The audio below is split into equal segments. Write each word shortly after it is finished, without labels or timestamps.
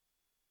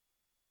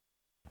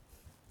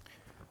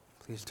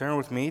Please turn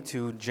with me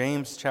to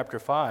James chapter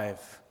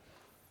 5.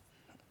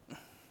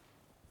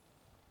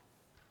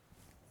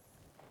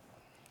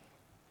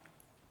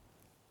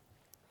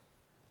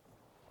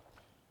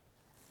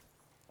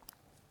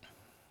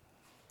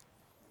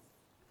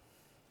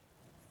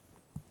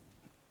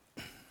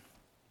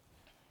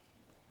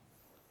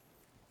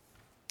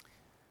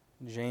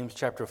 James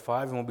chapter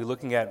 5, and we'll be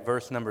looking at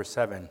verse number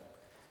 7.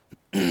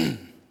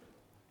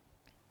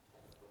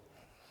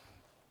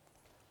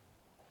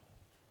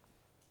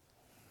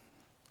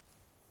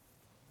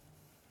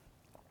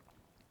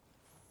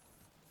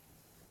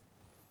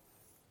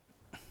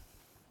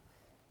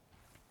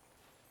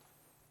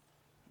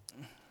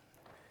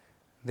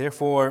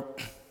 Therefore,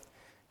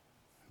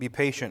 be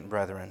patient,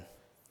 brethren,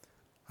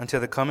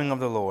 until the coming of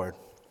the Lord.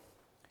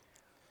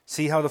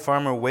 See how the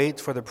farmer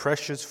waits for the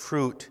precious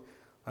fruit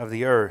of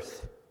the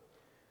earth,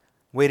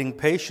 waiting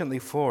patiently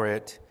for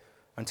it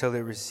until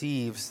it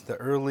receives the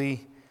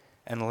early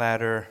and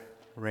latter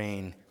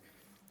rain.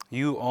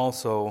 You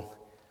also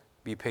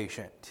be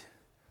patient.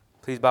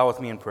 Please bow with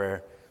me in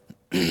prayer.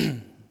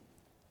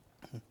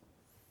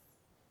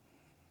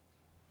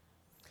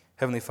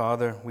 Heavenly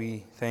Father,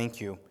 we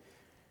thank you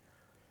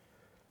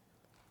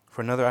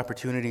for another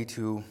opportunity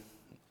to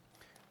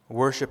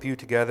worship you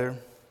together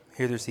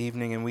here this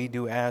evening, and we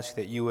do ask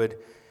that you would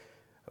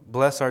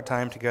bless our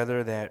time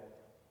together, that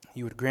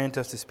you would grant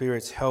us the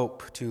Spirit's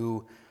help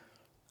to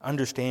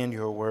understand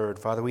your word.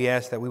 Father, we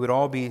ask that we would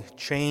all be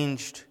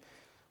changed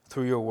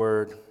through your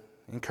word.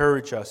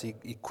 Encourage us,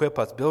 equip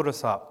us, build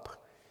us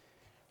up.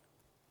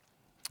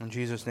 In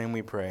Jesus' name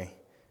we pray.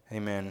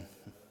 Amen.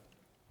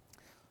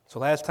 So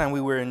last time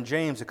we were in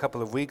James a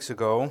couple of weeks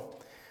ago,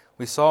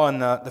 we saw in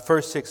the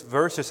first 6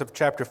 verses of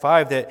chapter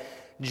 5 that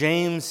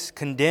James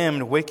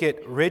condemned wicked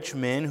rich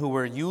men who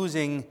were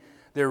using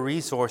their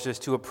resources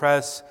to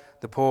oppress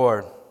the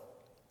poor.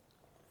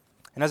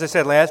 And as I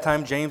said last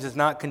time, James is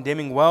not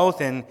condemning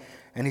wealth and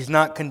he's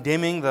not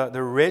condemning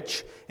the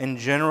rich in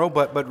general,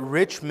 but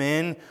rich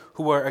men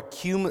who are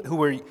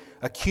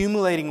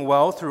accumulating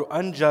wealth through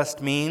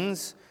unjust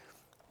means,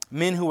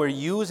 men who are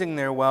using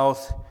their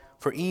wealth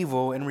for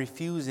evil and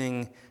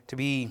refusing to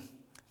be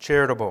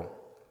charitable.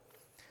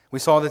 We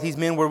saw that these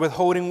men were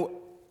withholding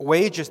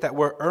wages that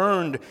were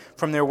earned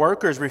from their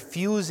workers,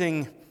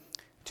 refusing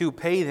to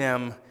pay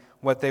them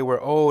what they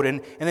were owed,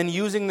 and then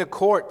using the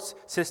court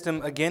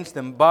system against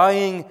them,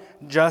 buying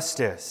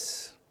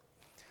justice.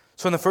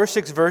 So in the first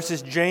 6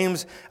 verses,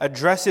 James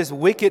addresses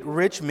wicked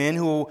rich men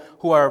who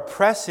are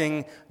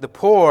oppressing the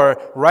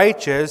poor,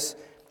 righteous.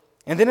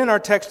 And then in our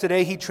text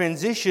today, he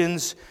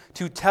transitions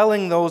to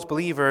telling those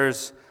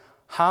believers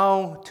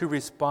how to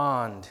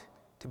respond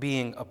to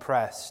being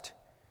oppressed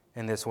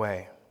in this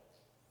way.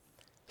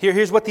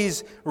 Here's what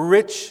these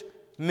rich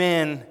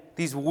men,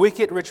 these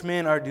wicked rich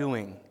men are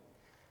doing.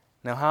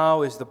 Now,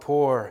 how is the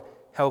poor,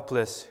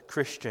 helpless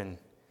Christian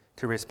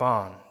to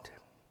respond?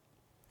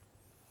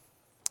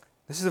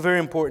 This is a very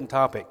important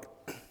topic.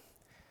 And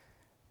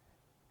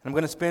I'm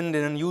going to spend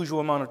an unusual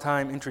amount of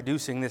time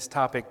introducing this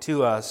topic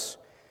to us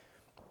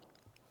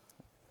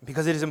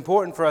because it is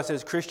important for us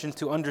as Christians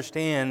to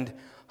understand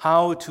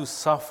how to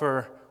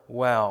suffer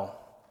well.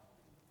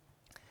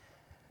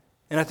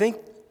 And I think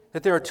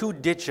that there are 2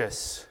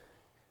 ditches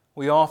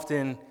we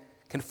often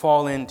can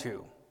fall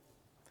into.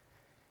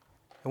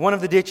 And one of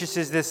the ditches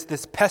is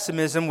this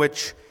pessimism,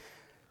 which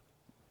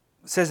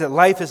says that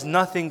life is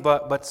nothing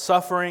but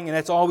suffering, and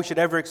that's all we should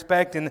ever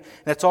expect, and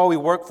that's all we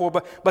work for.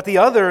 But the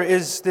other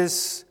is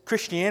this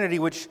Christianity,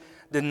 which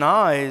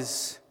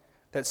denies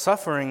that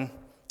suffering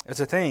is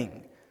a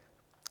thing.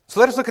 So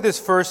let us look at this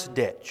first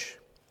ditch.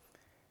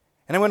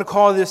 And I'm going to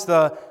call this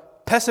the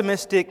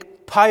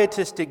pessimistic,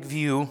 pietistic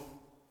view,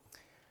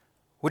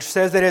 which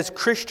says that as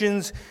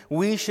Christians,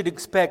 we should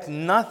expect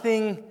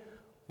nothing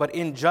but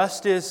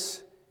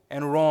injustice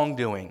and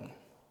wrongdoing.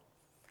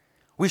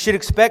 We should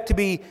expect to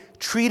be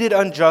treated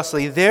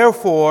unjustly.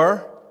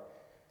 Therefore,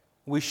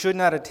 we should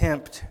not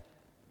attempt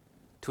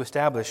to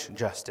establish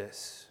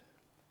justice.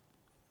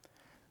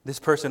 This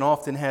person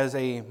often has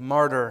a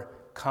martyr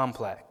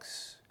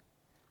complex.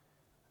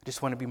 I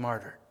just want to be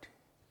martyred.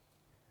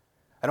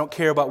 I don't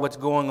care about what's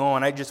going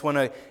on. I just want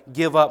to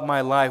give up my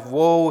life.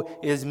 Woe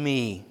is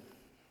me.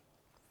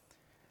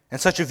 And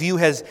such a view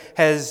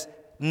has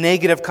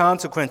negative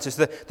consequences.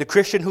 The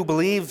Christian who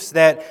believes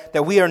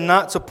that we are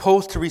not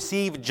supposed to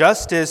receive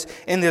justice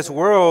in this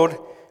world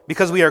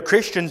because we are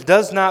Christians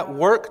does not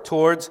work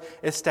towards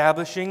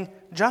establishing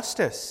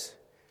justice.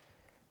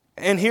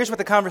 And here's what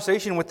the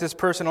conversation with this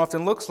person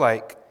often looks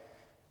like.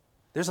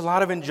 There's a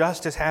lot of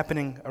injustice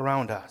happening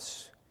around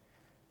us.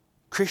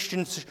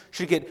 Christians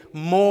should get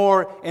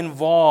more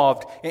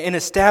involved in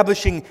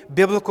establishing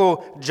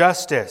biblical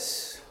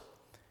justice.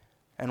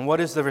 And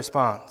what is the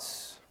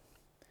response?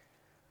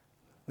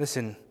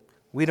 Listen,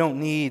 we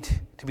don't need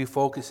to be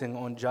focusing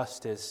on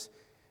justice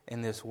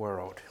in this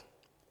world.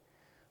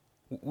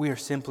 We are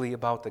simply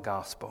about the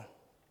gospel.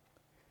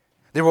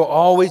 There will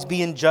always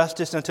be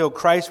injustice until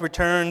Christ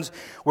returns.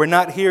 We're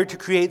not here to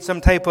create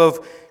some type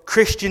of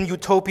Christian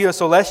utopia,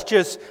 so let's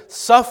just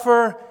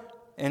suffer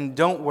and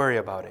don't worry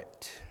about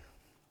it.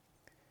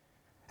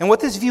 And what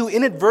this view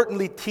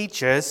inadvertently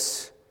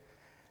teaches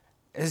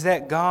is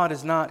that God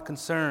is not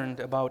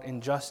concerned about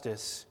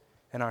injustice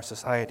in our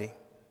society.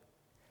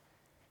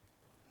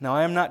 Now,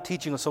 I am not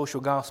teaching a social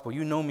gospel.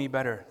 You know me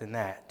better than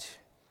that.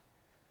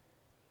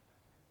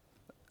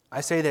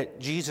 I say that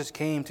Jesus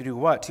came to do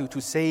what?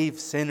 To save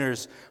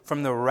sinners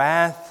from the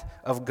wrath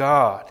of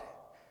God.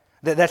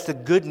 That's the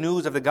good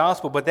news of the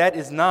gospel, but that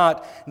is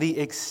not the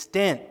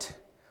extent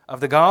of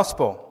the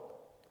gospel.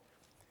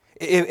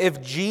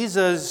 If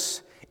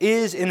Jesus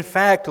is in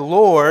fact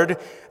Lord,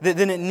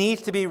 then it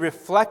needs to be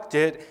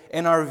reflected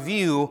in our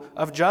view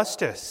of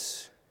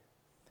justice.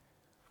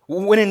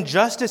 When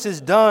injustice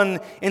is done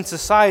in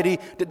society,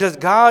 does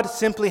God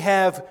simply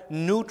have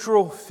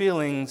neutral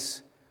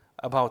feelings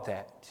about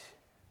that?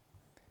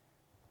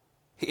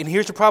 And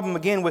here's the problem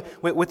again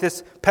with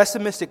this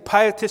pessimistic,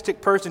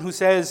 pietistic person who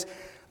says,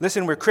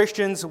 listen, we're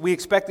Christians, we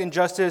expect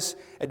injustice,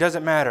 it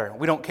doesn't matter,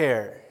 we don't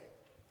care.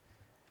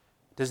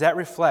 Does that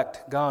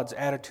reflect God's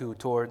attitude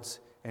towards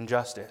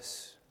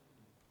injustice?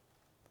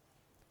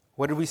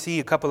 What did we see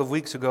a couple of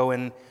weeks ago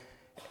in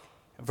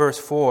verse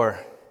 4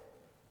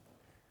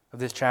 of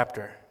this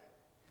chapter?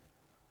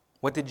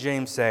 What did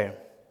James say?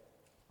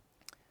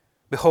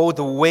 Behold,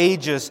 the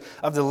wages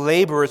of the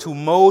laborers who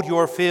mowed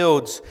your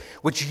fields,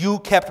 which you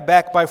kept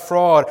back by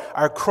fraud,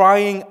 are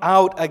crying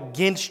out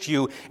against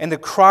you, and the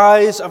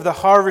cries of the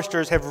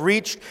harvesters have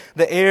reached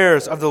the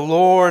ears of the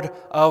Lord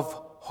of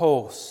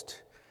hosts.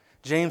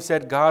 James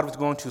said God was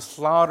going to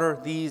slaughter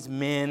these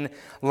men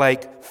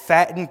like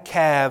fattened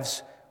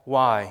calves.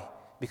 Why?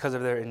 Because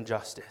of their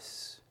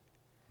injustice.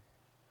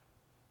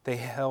 They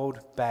held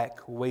back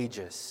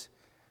wages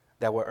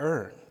that were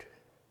earned.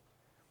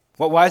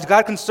 Well, why is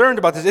God concerned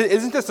about this?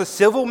 Isn't this a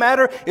civil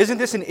matter? Isn't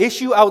this an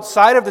issue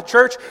outside of the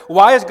church?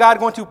 Why is God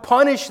going to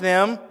punish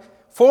them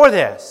for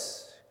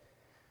this?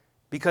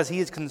 Because He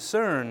is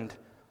concerned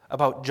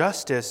about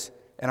justice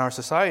in our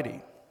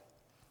society.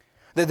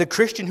 The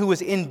Christian who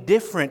is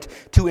indifferent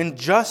to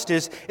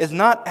injustice is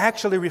not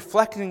actually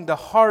reflecting the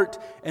heart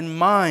and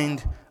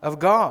mind of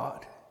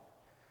God.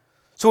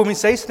 So when we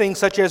say things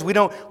such as we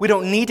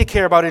don't need to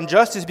care about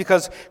injustice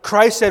because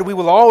Christ said we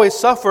will always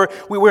suffer,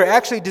 we're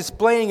actually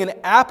displaying an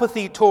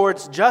apathy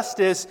towards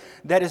justice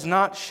that is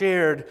not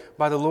shared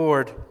by the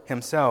Lord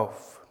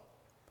Himself.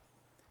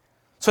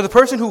 So the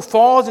person who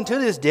falls into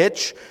this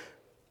ditch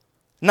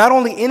not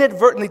only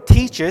inadvertently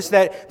teaches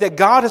that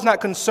God is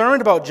not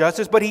concerned about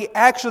justice, but he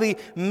actually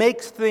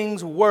makes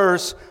things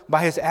worse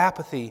by his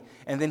apathy,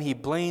 and then he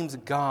blames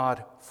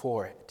God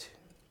for it.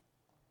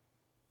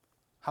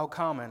 How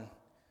common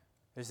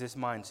is this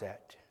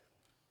mindset?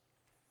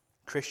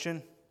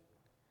 Christian,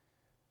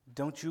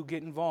 don't you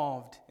get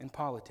involved in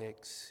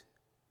politics.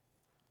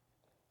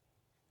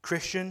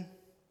 Christian,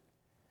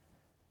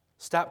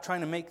 stop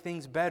trying to make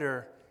things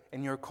better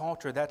in your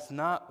culture. That's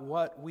not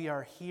what we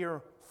are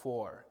here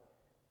for.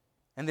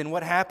 And then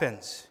what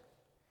happens?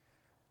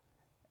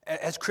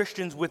 As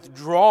Christians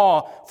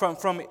withdraw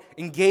from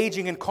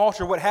engaging in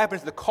culture, what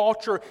happens? The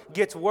culture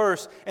gets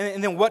worse.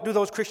 And then what do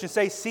those Christians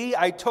say? See,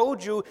 I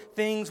told you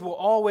things will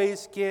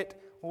always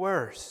get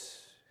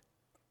worse.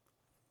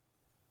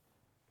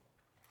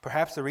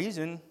 Perhaps the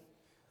reason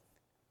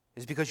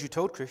is because you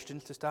told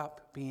Christians to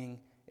stop being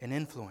an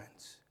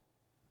influence.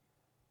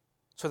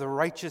 So the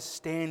righteous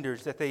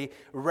standards that they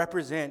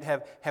represent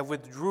have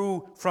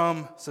withdrew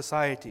from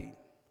society.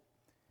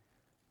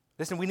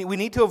 Listen, we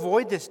need to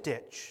avoid this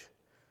ditch.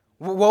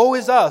 Woe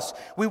is us.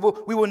 We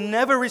will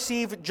never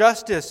receive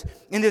justice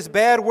in this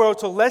bad world,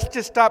 so let's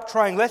just stop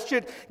trying. Let's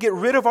just get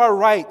rid of our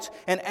rights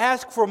and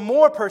ask for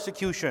more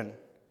persecution.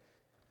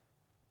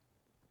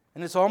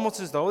 And it's almost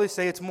as though they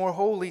say it's more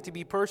holy to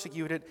be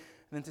persecuted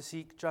than to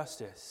seek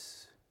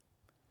justice.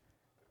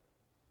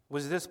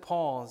 Was this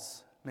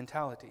Paul's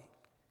mentality?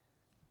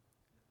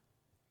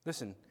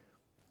 Listen,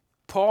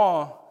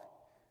 Paul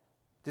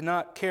did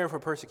not care for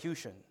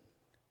persecution.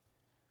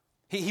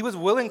 He was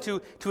willing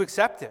to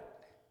accept it,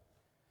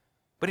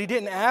 but he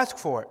didn't ask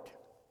for it.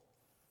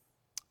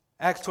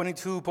 Acts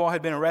 22, Paul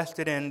had been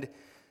arrested and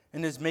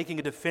is making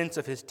a defense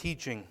of his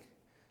teaching.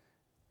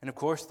 And of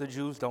course, the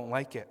Jews don't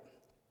like it.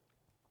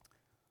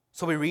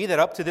 So we read that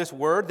up to this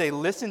word, they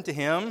listened to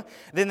him.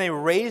 Then they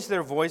raised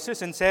their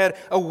voices and said,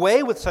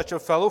 "Away with such a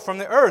fellow from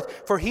the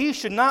earth, for he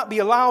should not be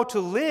allowed to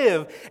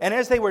live." And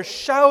as they were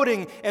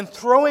shouting and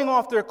throwing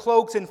off their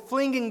cloaks and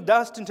flinging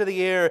dust into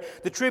the air,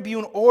 the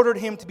tribune ordered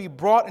him to be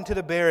brought into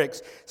the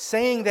barracks,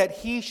 saying that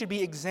he should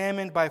be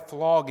examined by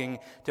flogging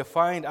to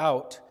find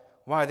out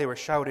why they were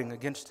shouting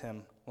against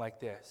him like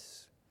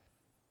this.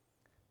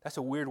 That's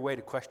a weird way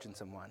to question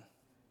someone,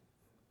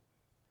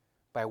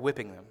 by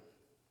whipping them.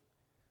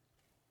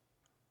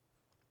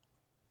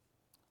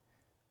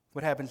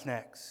 What happens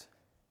next?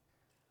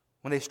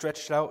 When they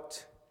stretch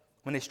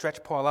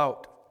Paul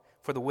out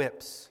for the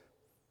whips,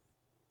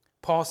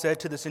 Paul said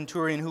to the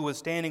centurion who was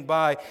standing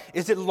by,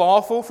 "Is it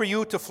lawful for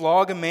you to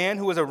flog a man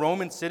who is a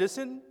Roman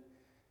citizen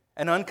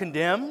and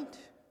uncondemned?"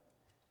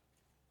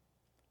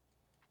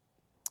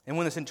 And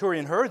when the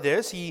centurion heard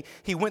this, he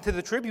went to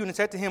the tribune and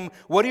said to him,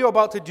 "What are you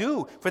about to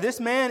do? For this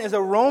man is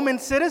a Roman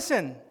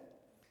citizen."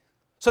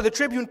 So the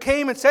tribune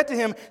came and said to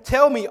him,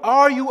 "Tell me,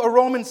 are you a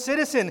Roman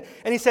citizen?"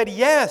 And he said,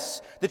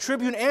 "Yes." The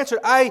tribune answered,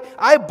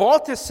 I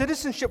bought this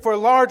citizenship for a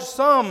large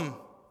sum."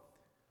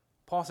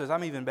 Paul says,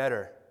 "I'm even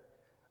better.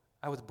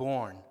 I was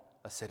born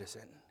a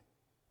citizen."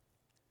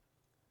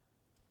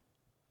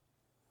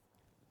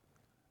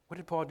 What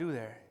did Paul do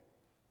there?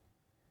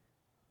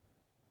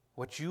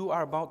 What you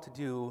are about to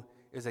do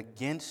is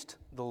against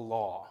the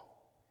law.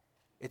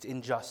 It's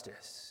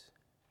injustice.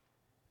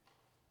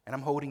 And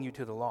I'm holding you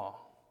to the law.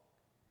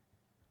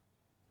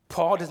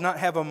 Paul does not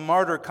have a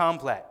martyr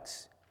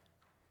complex.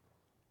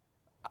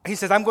 He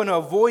says, I'm going to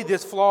avoid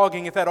this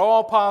flogging if at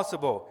all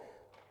possible.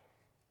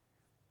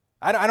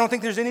 I don't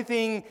think there's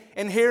anything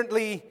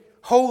inherently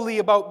holy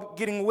about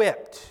getting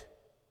whipped.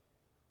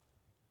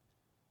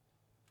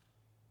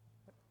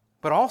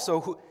 But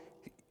also,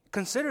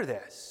 consider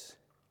this.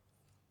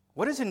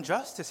 What is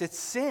injustice? It's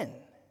sin.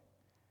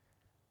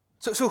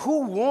 So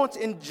who wants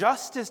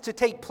injustice to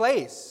take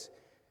place?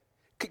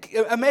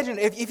 Imagine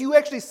if you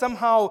actually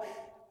somehow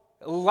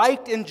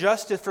liked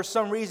injustice for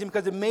some reason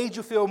because it made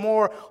you feel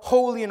more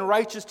holy and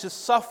righteous to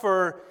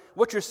suffer.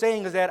 What you're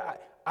saying is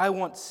that I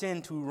want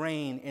sin to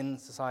reign in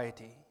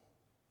society.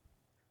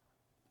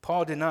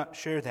 Paul did not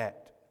share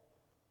that.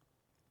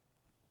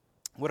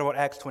 What about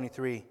Acts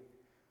 23?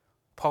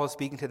 Paul is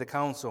speaking to the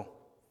council.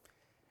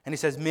 And he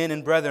says, "Men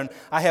and brethren,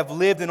 I have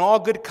lived in all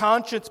good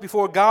conscience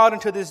before God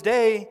unto this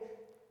day."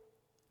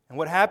 And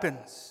what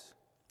happens?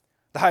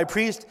 The high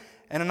priest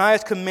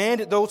Ananias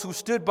commanded those who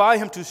stood by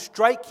him to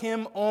strike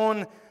him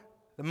on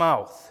the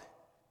mouth.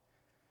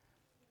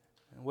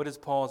 And what is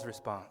Paul's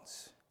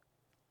response?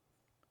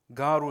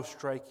 "God will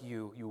strike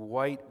you, you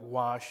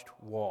whitewashed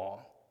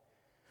wall.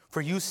 For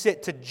you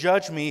sit to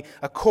judge me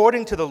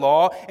according to the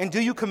law, and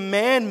do you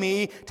command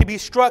me to be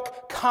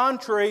struck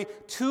contrary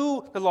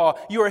to the law?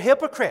 You are a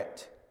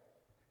hypocrite."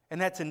 And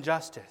that's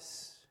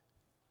injustice.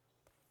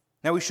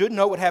 Now we should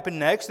know what happened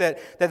next, that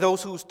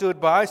those who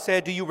stood by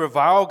said, "Do you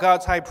revile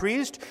God's high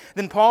priest?"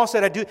 Then Paul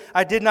said,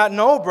 I did not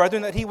know,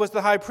 brethren, that he was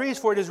the high priest,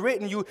 for it is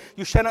written, you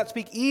shall not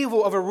speak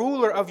evil of a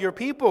ruler of your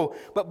people.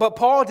 But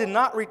Paul did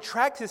not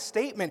retract his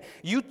statement.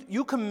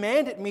 You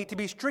commanded me to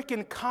be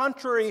stricken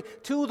contrary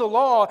to the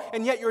law,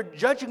 and yet you're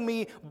judging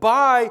me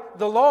by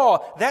the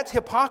law. That's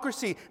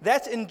hypocrisy.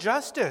 That's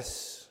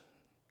injustice.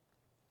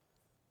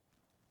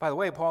 By the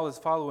way, Paul is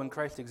following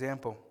Christ's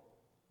example.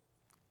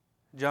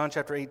 John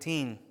chapter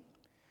 18,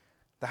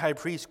 the high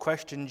priest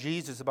questioned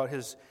Jesus about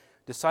his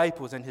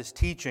disciples and his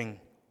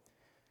teaching.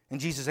 And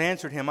Jesus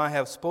answered him, "I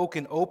have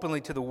spoken openly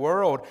to the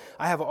world.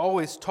 I have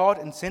always taught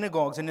in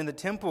synagogues and in the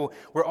temple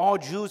where all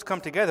Jews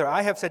come together.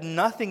 I have said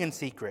nothing in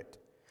secret.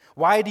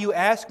 Why do you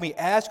ask me?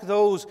 Ask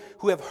those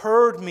who have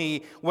heard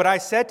me what I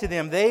said to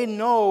them. They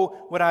know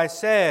what I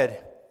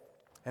said."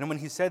 And when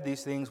he said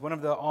these things, one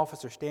of the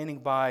officers standing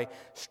by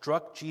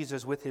struck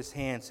Jesus with his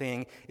hand,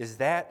 saying, "Is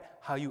that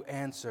how you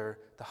answer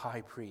the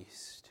high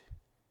priest?"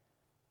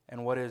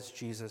 And what is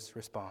Jesus'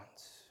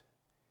 response?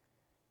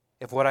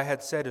 "If what I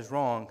had said is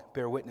wrong,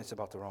 bear witness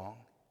about the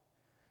wrong.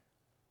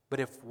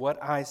 But if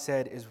what I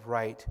said is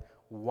right,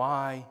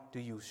 why do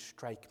you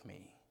strike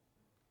me?"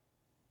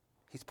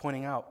 He's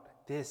pointing out,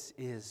 this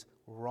is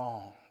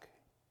wrong.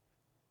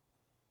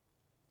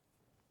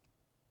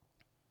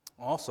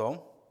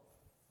 Also,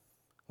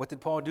 what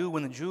did Paul do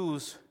when the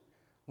Jews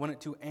wanted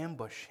to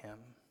ambush him?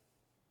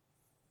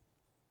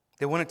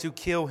 They wanted to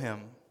kill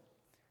him.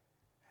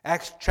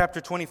 Acts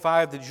chapter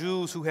 25, the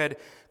Jews who had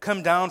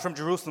come down from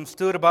Jerusalem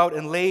stood about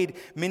and laid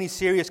many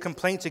serious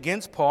complaints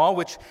against Paul,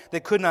 which they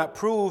could not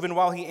prove. And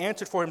while he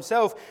answered for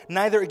himself,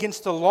 "Neither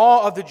against the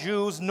law of the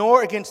Jews,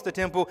 nor against the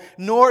temple,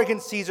 nor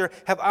against Caesar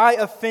have I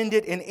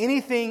offended in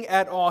anything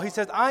at all." He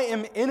says, I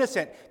am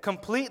innocent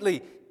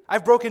completely.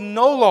 I've broken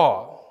no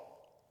law.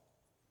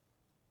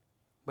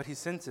 But he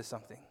senses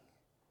something.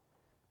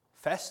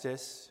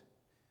 Festus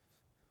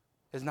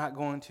is not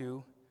going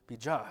to be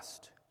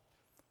just.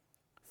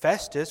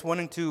 Festus,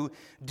 wanting to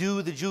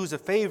do the Jews a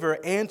favor,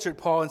 answered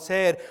Paul and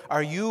said,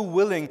 "Are you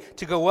willing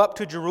to go up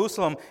to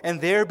Jerusalem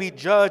and there be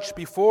judged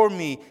before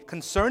me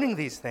concerning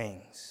these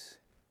things?"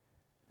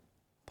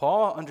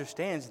 Paul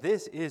understands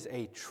this is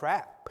a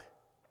trap.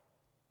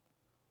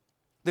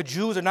 The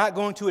Jews are not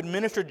going to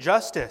administer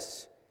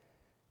justice.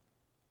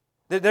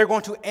 They're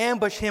going to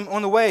ambush him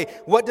on the way.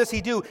 What does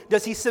he do?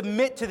 Does he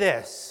submit to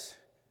this?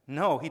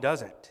 No, he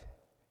doesn't.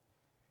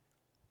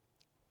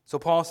 So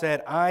Paul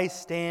said, "I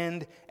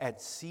stand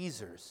at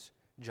Caesar's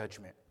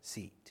judgment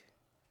seat,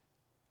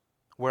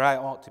 where I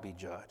ought to be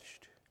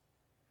judged.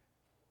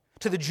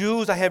 To the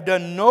Jews I have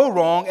done no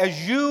wrong,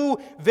 as you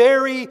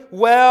very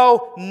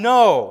well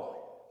know.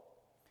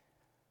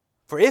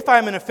 For if I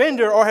am an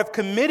offender or have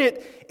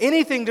committed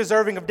anything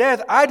deserving of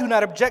death, I do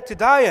not object to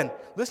dying."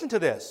 Listen to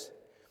this.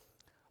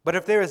 "But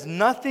if there is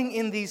nothing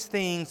in these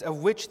things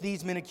of which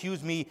these men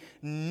accuse me,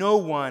 no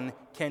one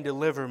can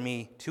deliver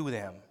me to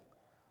them.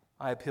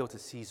 I appeal to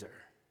Caesar."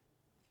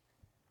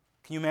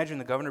 Can you imagine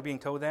the governor being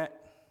told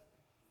that?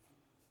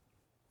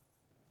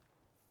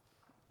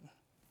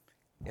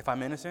 if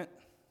I'm innocent,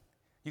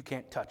 you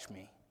can't touch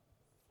me.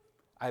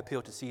 I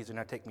appeal to Caesar,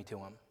 now take me to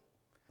him.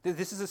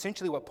 This is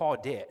essentially what Paul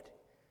did.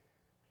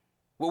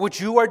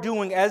 What you are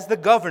doing as the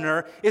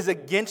governor is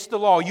against the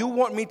law. You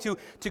want me to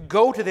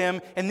go to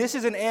them, and this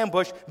is an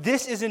ambush.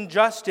 This is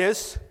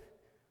injustice.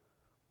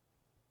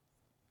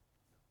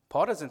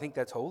 Paul doesn't think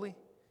that's holy,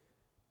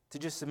 to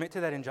just submit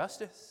to that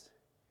injustice.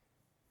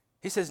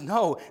 He says,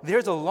 no,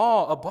 there's a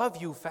law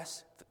above you,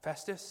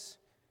 Festus.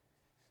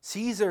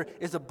 Caesar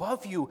is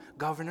above you,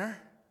 governor.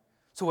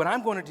 So what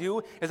I'm going to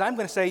do is I'm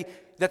going to say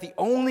that the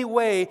only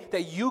way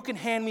that you can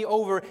hand me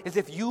over is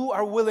if you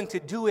are willing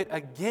to do it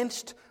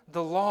against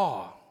the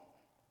law.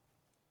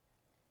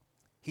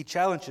 He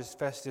challenges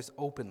Festus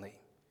openly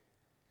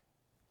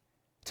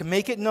to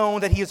make it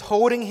known that he is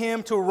holding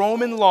him to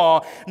Roman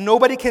law.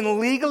 Nobody can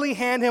legally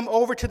hand him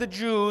over to the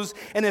Jews,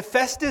 and if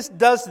Festus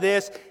does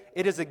this,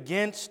 it is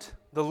against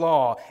the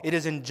law. It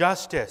is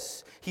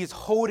injustice. He is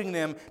holding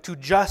them to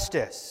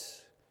justice.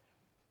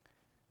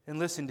 And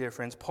listen, dear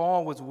friends,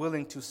 Paul was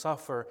willing to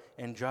suffer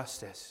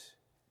injustice,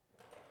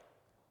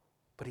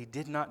 but he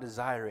did not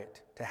desire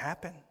it to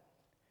happen.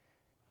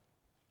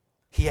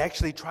 He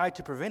actually tried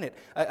to prevent it.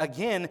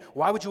 Again,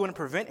 why would you want to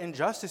prevent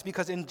injustice?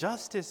 Because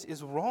injustice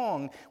is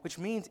wrong, which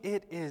means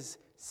it is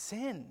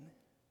sin.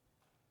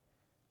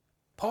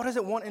 Paul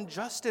doesn't want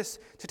injustice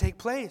to take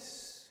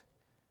place.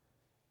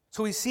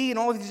 So we see in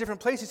all of these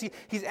different places,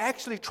 he's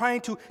actually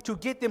trying to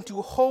get them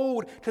to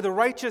hold to the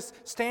righteous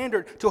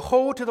standard, to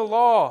hold to the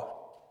law.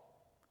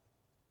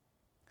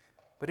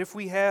 But if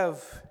we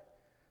have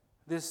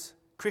this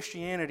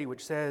Christianity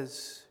which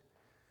says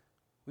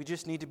we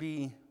just need to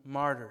be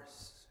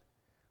martyrs,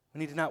 we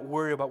need to not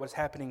worry about what's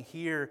happening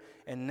here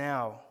and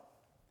now.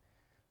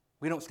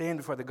 We don't stand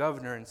before the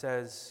governor and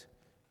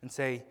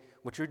say,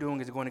 what you're doing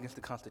is going against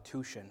the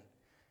Constitution.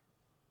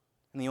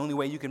 And the only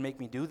way you can make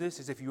me do this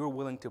is if you're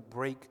willing to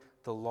break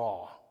the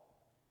law.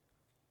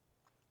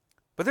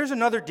 But there's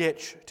another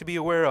ditch to be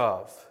aware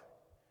of.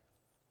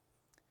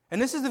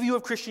 And this is the view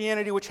of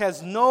Christianity which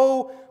has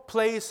no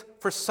place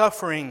for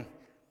suffering,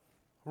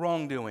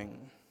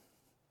 wrongdoing.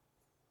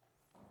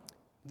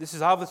 This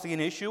is obviously an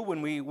issue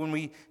when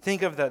we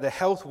think of the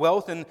health,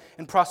 wealth, and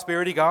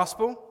prosperity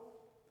gospel.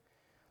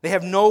 They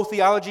have no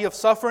theology of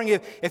suffering.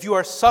 If you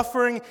are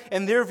suffering,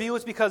 in their view,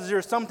 it's because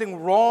there's something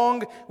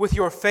wrong with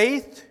your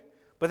faith,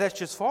 but that's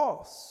just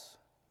false.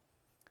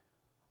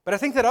 But I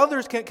think that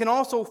others can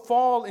also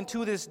fall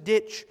into this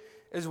ditch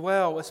as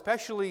well,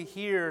 especially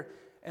here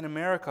in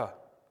America.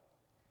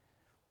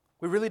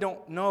 We really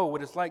don't know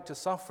what it's like to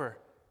suffer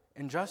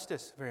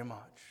injustice very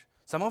much.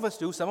 Some of us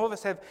do. Some of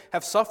us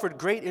have suffered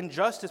great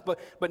injustice,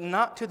 but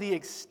not to the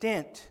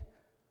extent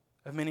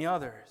of many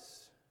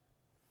others.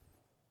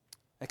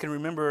 I can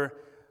remember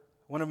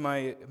one of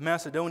my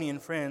Macedonian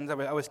friends,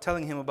 I was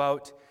telling him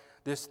about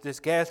this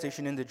gas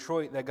station in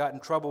Detroit that got in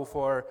trouble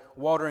for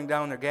watering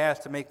down their gas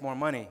to make more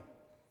money.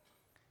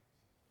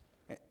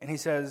 And he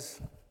says,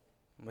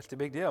 what's the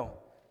big deal?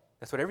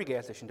 That's what every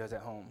gas station does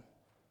at home.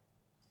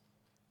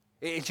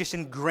 It's just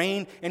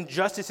ingrained,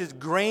 injustice is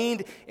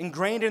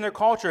ingrained in their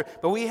culture.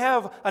 But we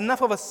have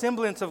enough of a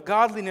semblance of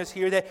godliness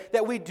here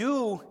that we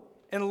do,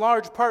 in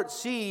large part,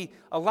 see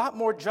a lot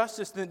more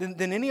justice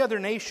than any other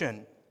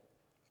nation.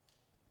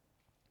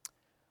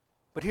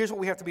 But here's what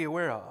we have to be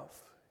aware of.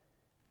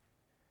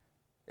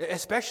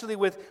 Especially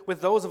with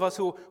those of us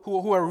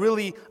who are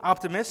really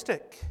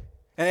optimistic.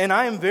 And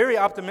I am very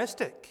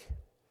optimistic.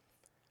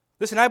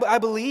 Listen, I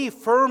believe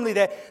firmly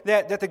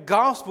that the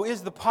gospel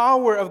is the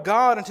power of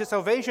God unto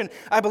salvation.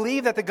 I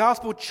believe that the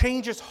gospel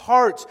changes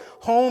hearts,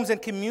 homes,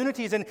 and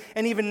communities, and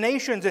even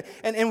nations.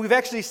 And we've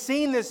actually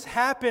seen this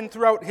happen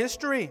throughout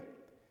history.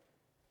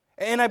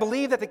 And I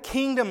believe that the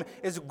kingdom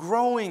is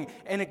growing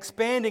and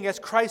expanding as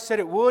Christ said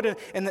it would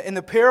in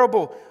the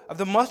parable of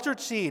the mustard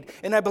seed.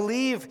 And I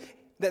believe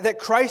that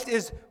Christ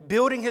is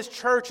building his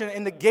church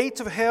and the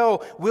gates of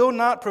hell will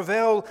not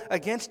prevail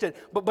against it.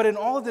 But in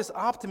all of this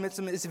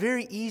optimism, it's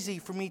very easy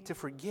for me to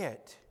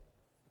forget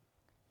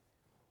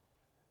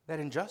that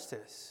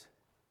injustice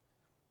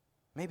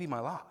may be my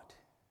lot.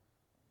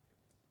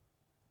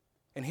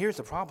 And here's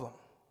the problem.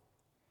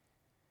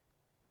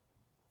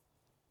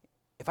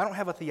 If I don't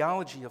have a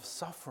theology of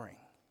suffering,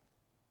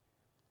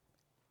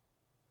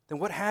 then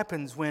what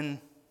happens when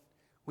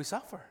we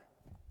suffer?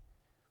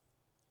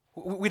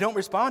 We don't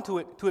respond to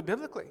it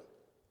biblically.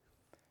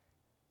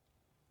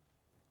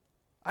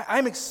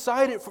 I'm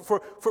excited for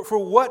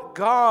what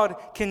God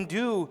can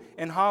do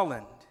in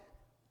Holland.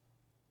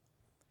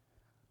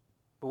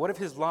 But what if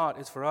his lot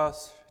is for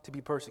us to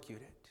be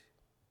persecuted?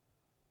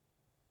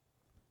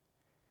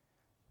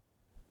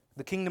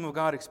 The kingdom of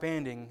God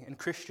expanding and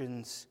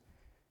Christians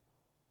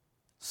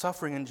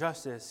suffering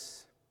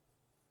injustice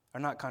are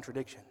not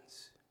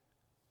contradictions.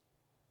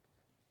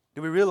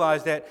 Do we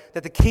realize that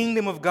the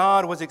kingdom of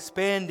God was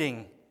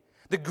expanding?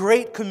 The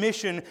Great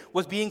Commission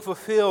was being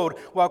fulfilled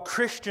while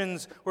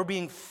Christians were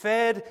being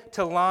fed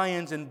to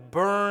lions and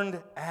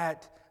burned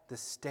at the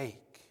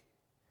stake.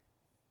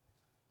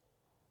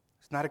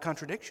 It's not a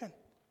contradiction.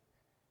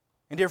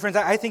 And dear friends,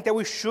 I think that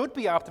we should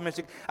be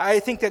optimistic. I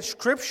think that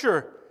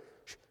Scripture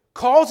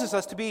causes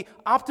us to be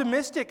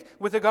optimistic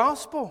with the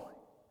gospel.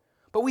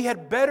 But we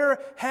had better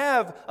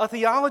have a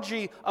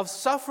theology of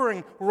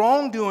suffering,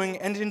 wrongdoing,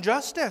 and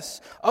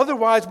injustice.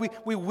 Otherwise,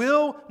 we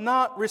will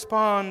not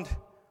respond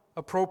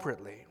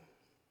appropriately.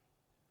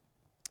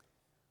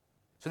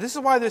 So this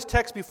is why this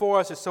text before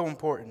us is so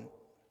important.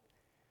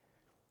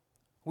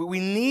 We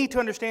need to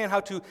understand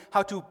how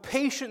to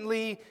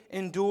patiently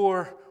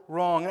endure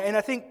wrong. And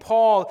I think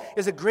Paul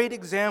is a great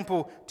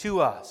example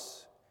to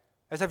us,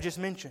 as I've just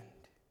mentioned.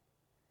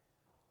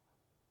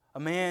 A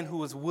man who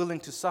was willing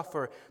to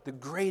suffer the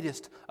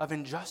greatest of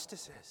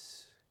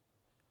injustices.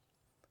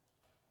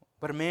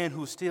 But a man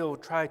who still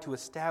tried to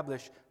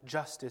establish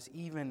justice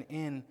even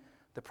in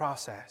the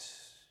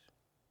process.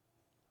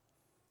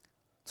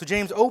 So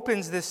James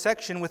opens this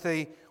section with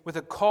a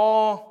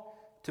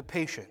call to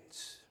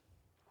patience.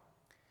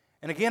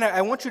 And again,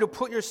 I want you to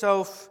put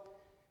yourself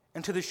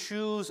into the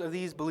shoes of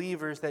these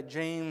believers that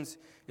James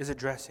is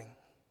addressing.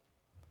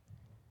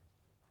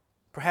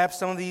 Perhaps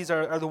some of these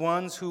are the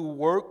ones who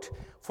worked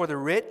for the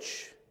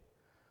rich,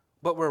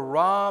 but were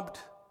robbed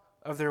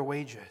of their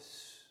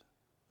wages.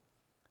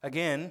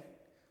 Again,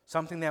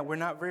 something that we're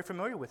not very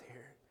familiar with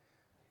here.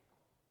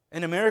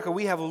 In America,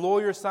 we have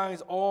lawyer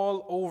signs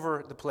all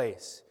over the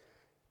place,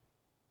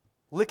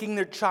 licking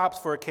their chops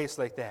for a case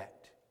like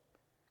that,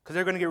 because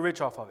they're going to get rich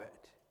off of it.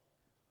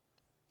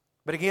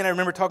 But again, I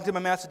remember talking to my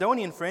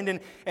Macedonian friend,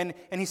 and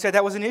he said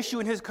that was an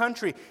issue in his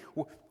country.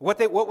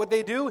 What would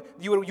they do?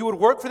 You would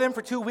work for them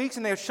for 2 weeks,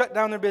 and they would shut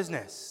down their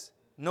business.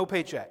 No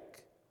paycheck.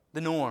 The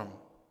norm.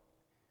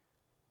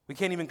 We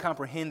can't even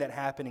comprehend that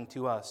happening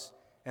to us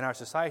in our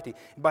society.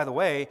 And by the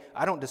way,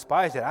 I don't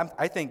despise that.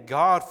 I thank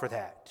God for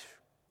that.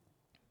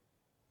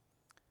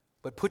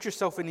 But put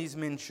yourself in these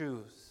men's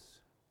shoes.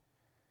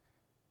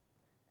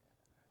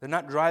 They're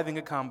not driving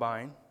a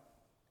combine.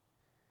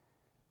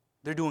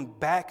 They're doing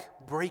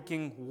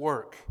back-breaking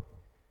work,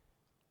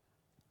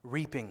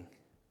 reaping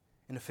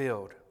in the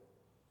field.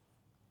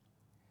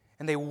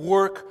 And they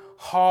work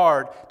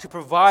hard to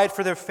provide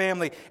for their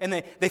family.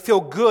 And they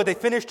feel good. They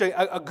finished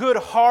a good,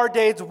 hard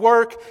day's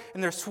work.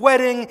 And they're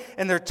sweating,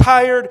 and they're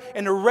tired,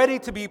 and they're ready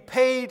to be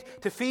paid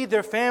to feed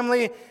their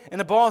family.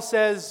 And the boss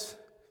says,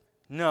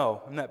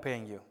 "No, I'm not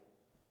paying you.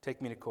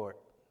 Take me to court."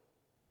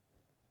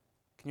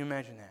 Can you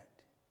imagine that?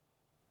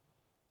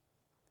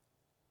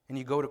 And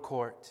you go to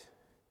court.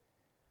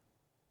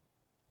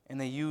 And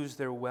they use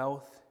their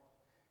wealth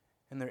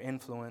and their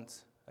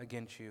influence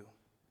against you.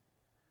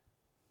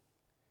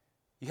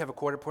 You have a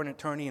court-appointed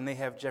attorney, and they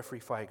have Jeffrey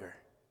Feiger.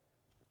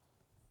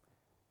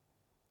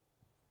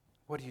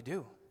 What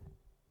do?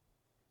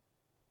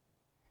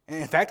 And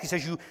in fact, he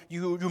says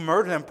you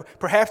murder them.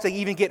 Perhaps they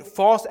even get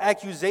false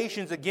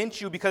accusations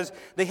against you because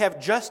they have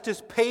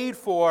justice paid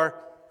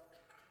for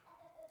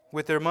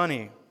with their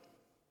money.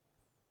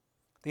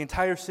 The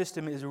entire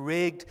system is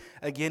rigged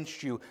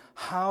against you.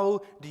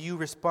 How do you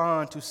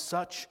respond to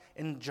such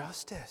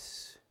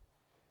injustice?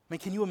 I mean,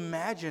 can you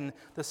imagine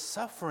the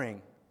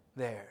suffering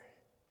there?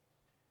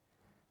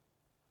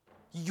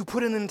 You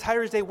put in an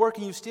entire day's work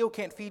and you still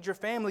can't feed your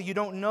family. You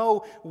don't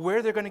know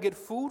where they're going to get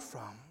food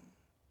from.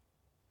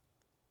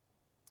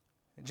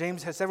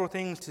 James has several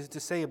things to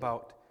say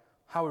about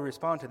how we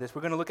respond to this. We're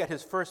going to look at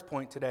his first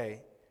point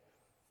today.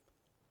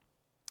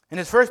 And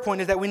his first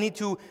point is that we need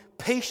to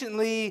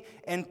patiently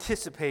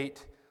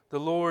anticipate the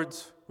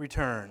Lord's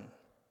return.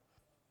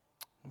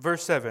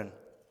 Verse 7,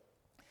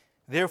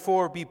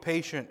 "Therefore be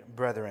patient,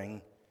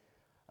 brethren,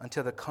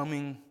 until the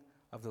coming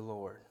of the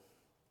Lord."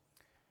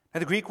 Now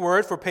the Greek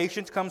word for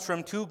patience comes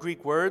from two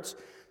Greek words,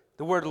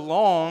 the word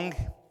long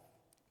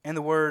and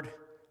the word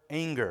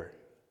anger.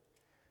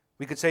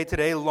 We could say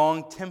today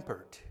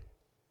long-tempered.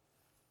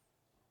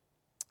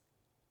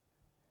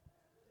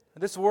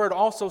 This word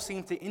also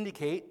seems to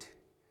indicate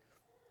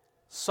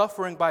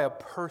suffering by a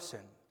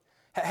person,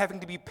 having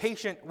to be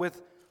patient with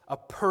a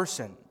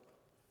person.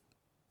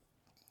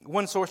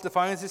 One source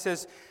defines this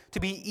as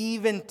to be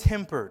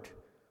even-tempered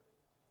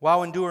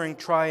while enduring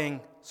trying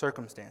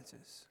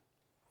circumstances.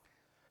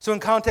 So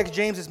in context,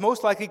 James is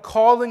most likely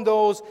calling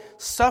those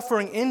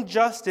suffering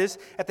injustice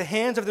at the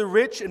hands of the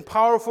rich and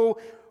powerful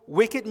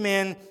wicked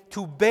men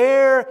to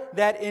bear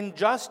that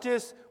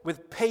injustice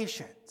with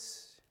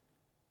patience.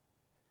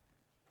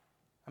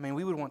 I mean,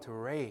 we would want to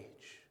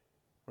rage,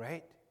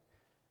 right?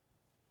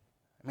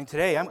 I mean,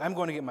 today, I'm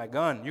going to get my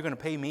gun. You're going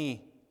to pay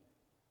me.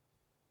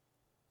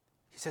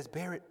 He says,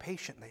 bear it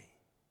patiently.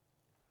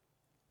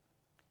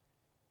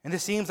 And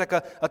this seems like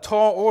a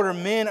tall order.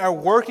 Men are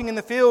working in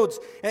the fields,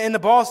 and the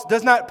boss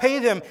does not pay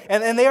them.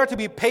 And they are to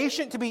be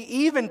patient, to be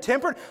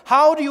even-tempered.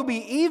 How do you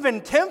be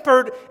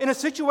even-tempered in a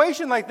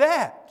situation like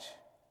that?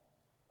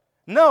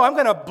 No, I'm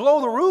going to blow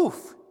the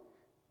roof.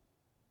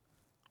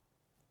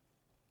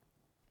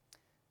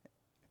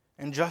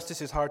 And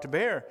justice is hard to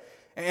bear.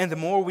 And the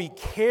more we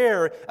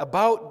care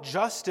about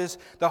justice,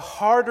 the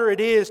harder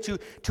it is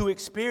to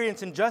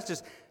experience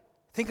injustice.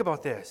 Think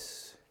about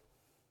this.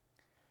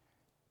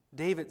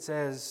 David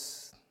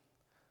says,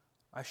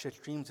 "I shed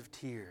streams of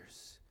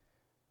tears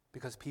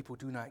because people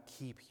do not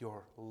keep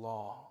your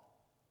law.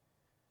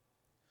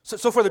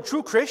 So for the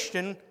true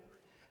Christian,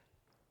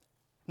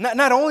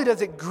 not only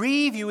does it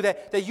grieve you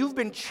that you've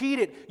been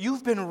cheated,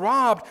 you've been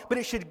robbed, but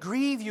it should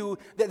grieve you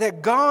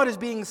that God is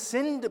being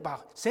sinned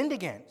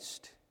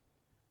against.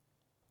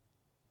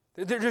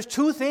 There's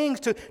two things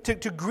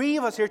to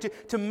grieve us here,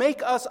 to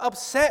make us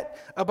upset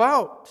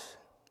about.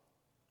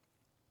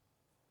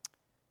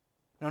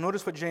 Now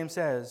notice what James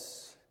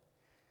says.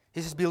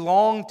 He says, be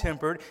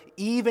long-tempered,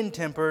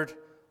 even-tempered,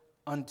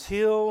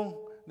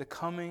 until the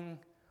coming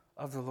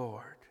of the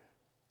Lord.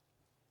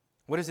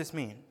 What does this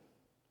mean?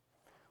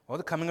 Well,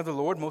 the coming of the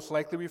Lord most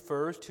likely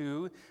refers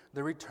to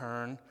the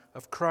return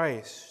of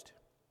Christ.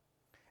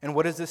 And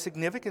what is the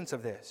significance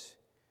of this?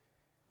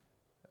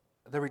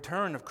 The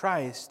return of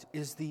Christ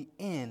is the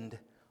end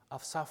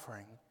of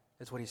suffering,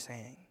 is what he's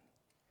saying.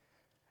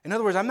 In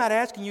other words, I'm not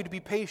asking you to be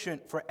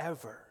patient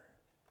forever.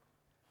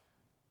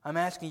 I'm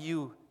asking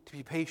you to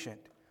be patient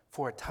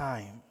for a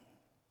time.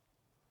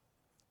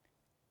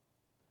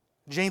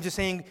 James is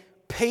saying,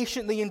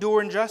 patiently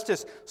endure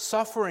injustice,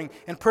 suffering,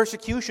 and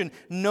persecution,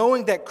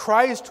 knowing that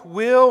Christ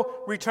will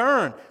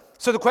return.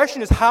 So the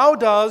question is, how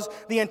does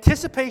the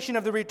anticipation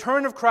of the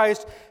return of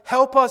Christ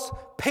help us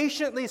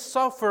patiently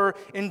suffer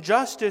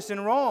injustice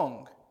and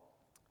wrong?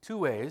 Two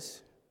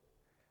ways.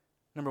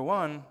 Number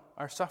one,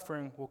 our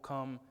suffering will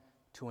come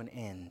to an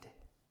end.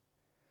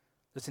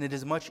 Listen, it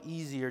is much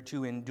easier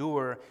to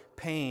endure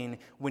pain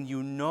when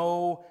you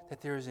know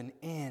that there is an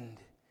end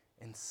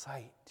in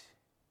sight.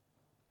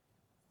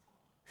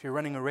 If you're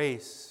running a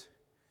race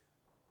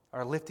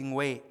or lifting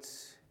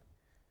weights,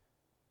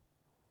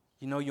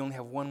 you know you only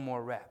have one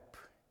more rep.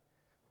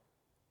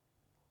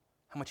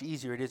 How much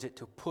easier it is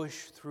to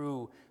push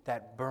through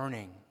that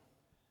burning.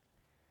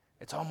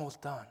 It's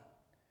almost done.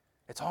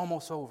 It's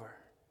almost over.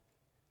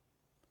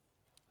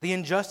 The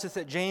injustice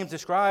that James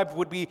described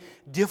would be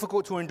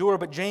difficult to endure,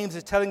 but James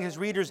is telling his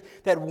readers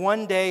that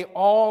one day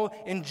all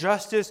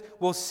injustice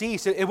will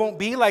cease. It won't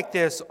be like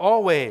this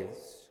always.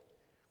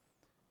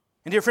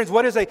 And dear friends,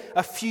 what is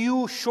a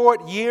few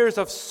short years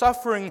of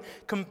suffering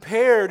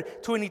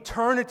compared to an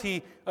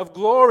eternity of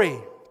glory?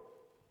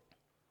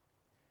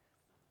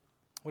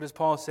 What does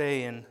Paul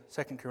say in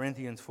 2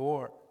 Corinthians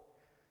 4?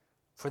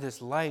 For this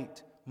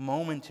light,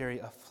 momentary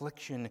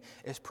affliction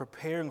is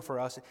preparing for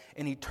us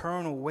an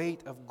eternal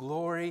weight of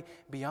glory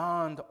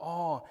beyond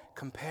all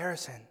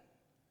comparison.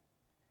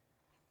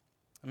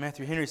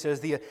 Matthew Henry says,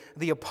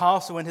 the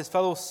apostle and his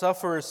fellow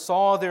sufferers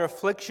saw their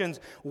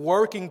afflictions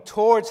working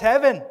towards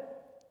heaven,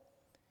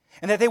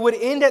 and that they would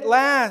end at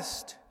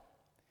last.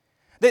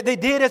 They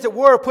did, as it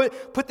were,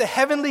 put the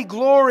heavenly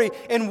glory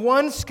in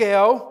one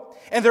scale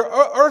and their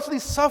earthly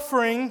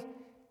suffering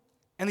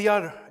in the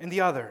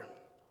other.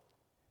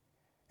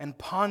 And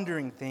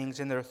pondering things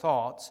in their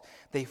thoughts,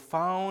 they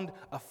found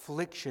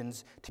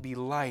afflictions to be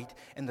light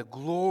and the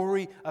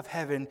glory of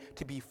heaven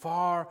to be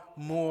far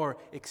more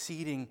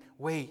exceeding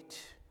weight.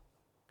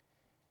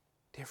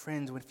 Dear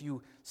friends, if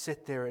you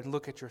sit there and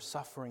look at your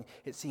suffering,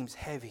 it seems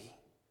heavy.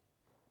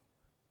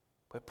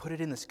 But put it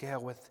in the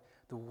scale with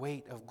the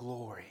weight of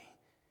glory,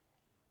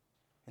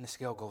 and the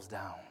scale goes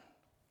down.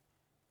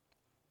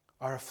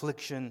 Our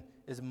affliction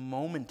is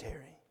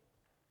momentary.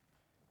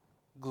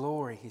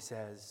 Glory, he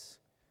says,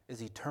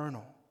 is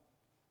eternal.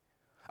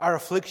 Our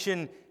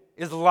affliction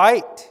is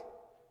light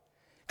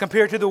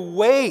compared to the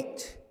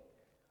weight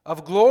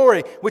of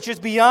glory, which is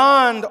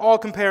beyond all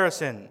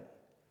comparison.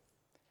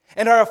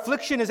 And our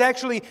affliction is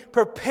actually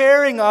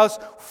preparing us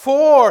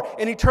for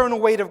an eternal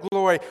weight of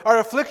glory. Our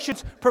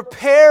afflictions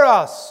prepare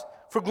us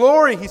for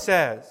glory, he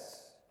says.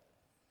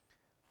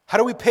 How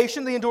do we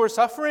patiently endure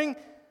suffering?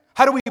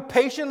 How do we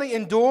patiently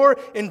endure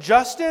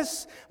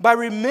injustice? By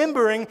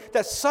remembering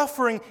that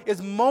suffering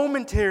is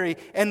momentary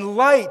and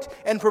light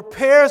and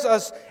prepares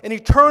us an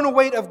eternal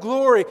weight of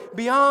glory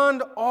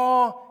beyond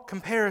all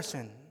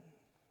comparison.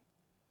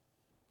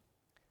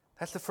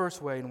 That's the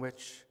first way in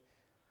which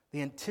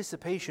the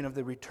anticipation of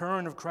the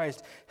return of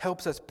Christ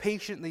helps us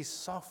patiently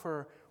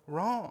suffer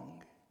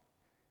wrong.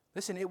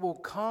 Listen, it will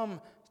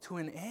come to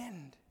an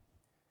end.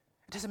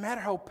 It doesn't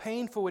matter how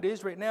painful it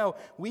is right now.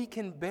 We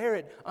can bear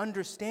it,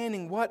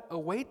 understanding what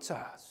awaits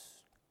us.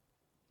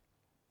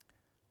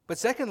 But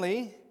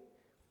secondly,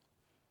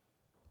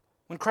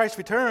 when Christ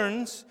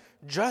returns,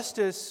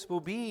 justice will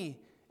be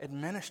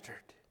administered.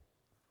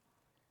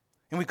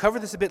 And we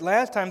covered this a bit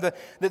last time, that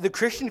the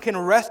Christian can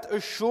rest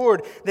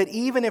assured that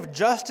even if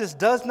justice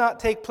does not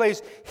take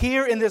place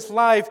here in this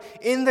life,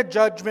 in the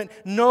judgment,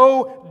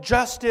 no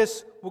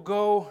justice will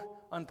go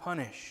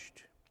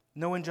unpunished.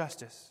 No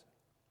injustice.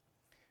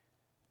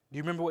 Do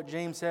you remember what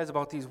James says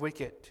about these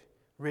wicked,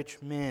 rich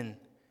men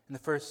in the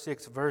first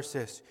 6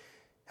 verses?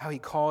 How he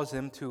calls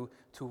them to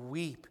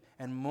weep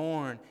and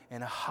mourn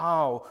and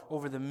howl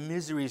over the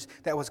miseries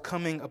that was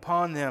coming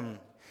upon them.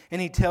 And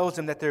he tells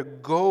them that their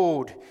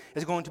gold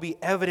is going to be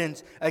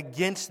evidence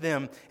against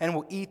them and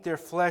will eat their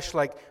flesh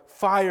like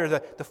fire.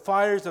 The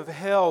fires of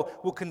hell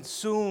will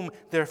consume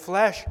their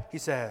flesh, he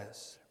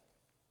says.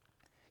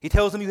 He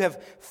tells them, you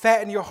have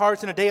fat in your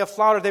hearts in a day of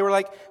slaughter. They were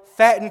like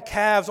fattened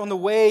calves on the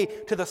way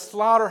to the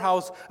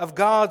slaughterhouse of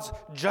God's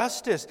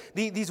justice.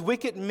 These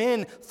wicked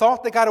men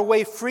thought they got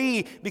away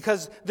free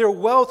because their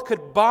wealth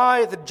could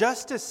buy the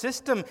justice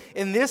system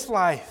in this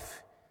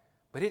life.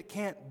 But it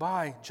can't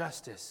buy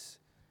justice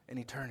in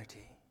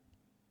eternity.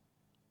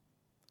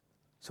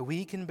 So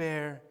we can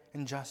bear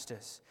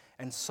injustice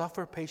and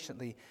suffer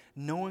patiently,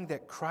 knowing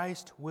that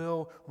Christ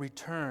will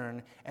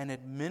return and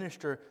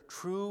administer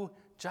true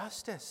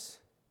justice.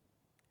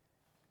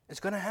 It's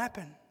going to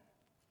happen.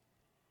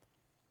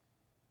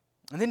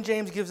 And then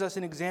James gives us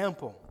an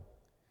example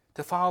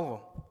to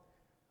follow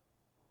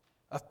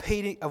of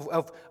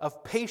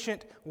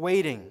patient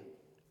waiting.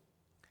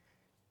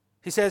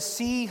 He says,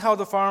 "See how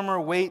the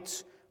farmer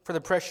waits for the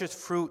precious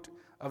fruit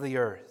of the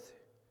earth,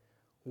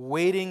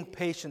 waiting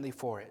patiently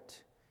for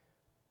it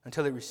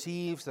until it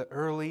receives the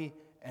early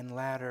and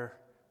latter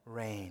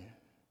rain."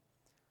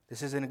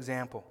 This is an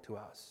example to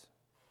us.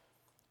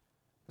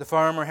 The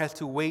farmer has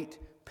to wait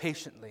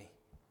patiently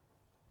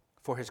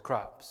for his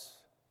crops.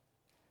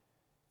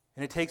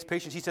 And it takes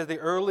patience. He says the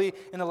early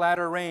and the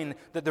latter rain,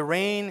 that the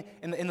rain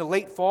in the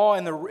late fall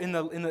and the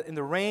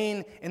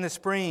rain in the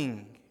spring.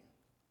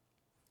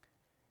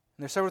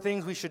 And there's several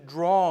things we should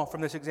draw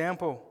from this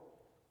example.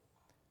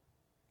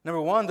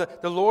 Number one,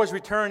 the Lord's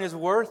return is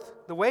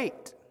worth the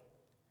wait.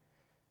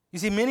 You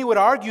see, many would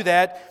argue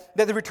that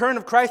the return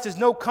of Christ is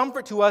no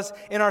comfort to us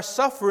in our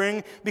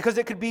suffering because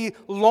it could be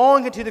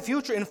long into the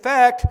future. In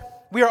fact,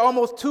 we are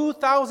almost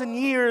 2,000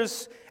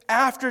 years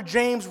after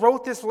James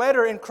wrote this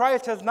letter and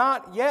Christ has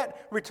not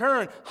yet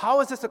returned. How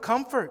is this a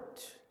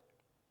comfort?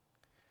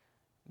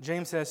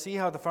 James says, "See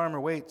how the farmer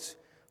waits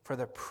for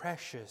the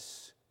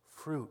precious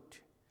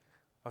fruit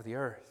of the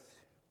earth."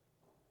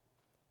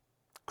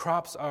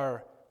 Crops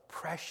are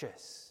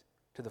precious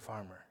to the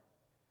farmer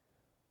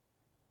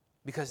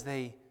because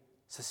they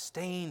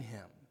sustain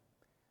him.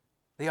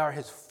 They are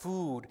his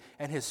food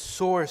and his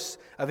source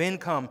of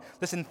income.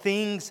 Listen,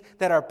 things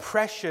that are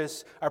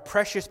precious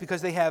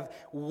because they have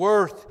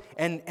worth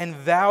and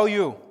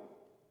value.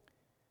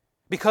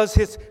 Because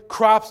his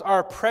crops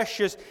are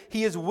precious,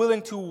 he is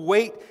willing to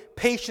wait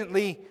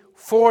patiently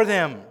for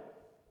them.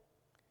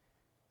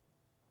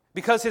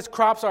 Because his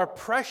crops are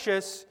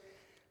precious,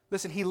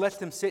 listen, he lets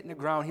them sit in the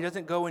ground. He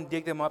doesn't go and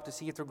dig them up to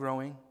see if they're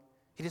growing.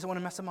 He doesn't want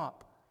to mess them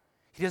up.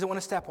 He doesn't want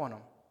to step on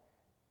them.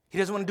 He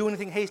doesn't want to do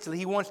anything hastily.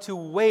 He wants to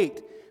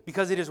wait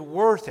because it is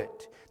worth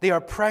it. They are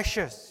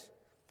precious.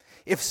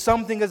 If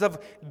something is of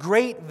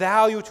great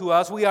value to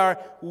us, we are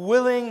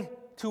willing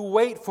to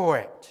wait for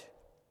it.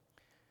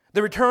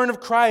 The return of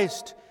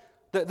Christ,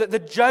 the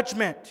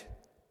judgment,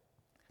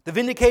 the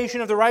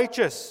vindication of the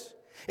righteous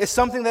is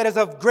something that is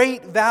of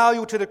great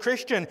value to the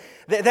Christian.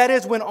 That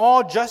is when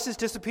all justice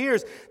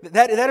disappears.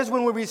 That is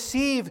when we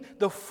receive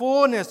the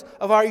fullness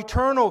of our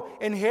eternal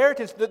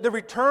inheritance. The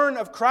return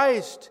of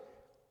Christ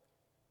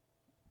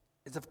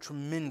is of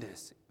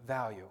tremendous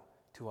value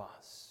to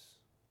us.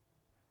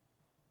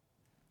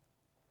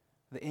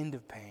 The end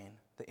of pain,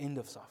 the end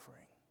of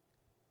suffering.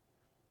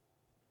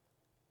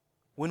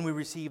 When we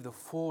receive the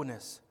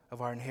fullness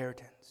of our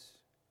inheritance.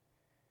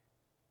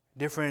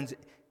 Dear friends,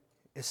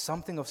 is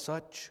something of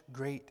such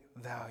great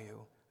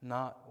value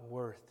not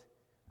worth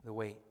the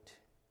wait?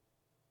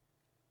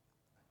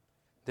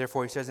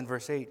 Therefore, he says in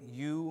verse 8,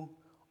 "You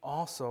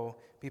also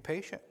be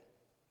patient."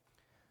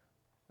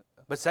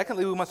 But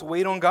secondly, we must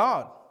wait on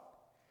God.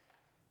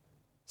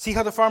 See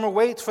how the farmer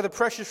waits for the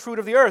precious fruit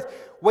of the earth,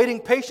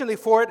 waiting patiently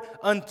for it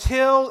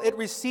until it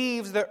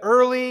receives the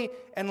early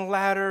and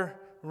latter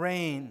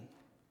rain.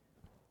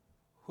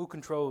 Who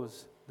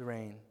controls the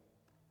rain?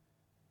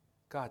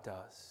 God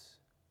does.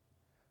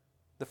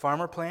 The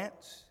farmer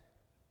plants.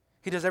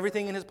 He does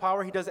everything in his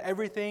power. He does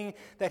everything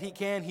that he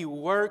can. He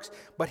works,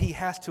 but he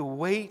has to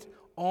wait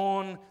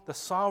on the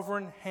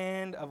sovereign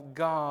hand of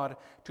God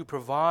to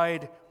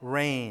provide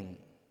rain.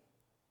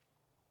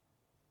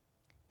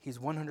 He's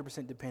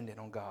 100% dependent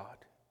on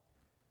God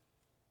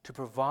to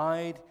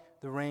provide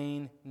the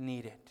rain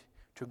needed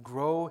to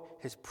grow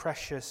his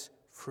precious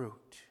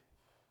fruit.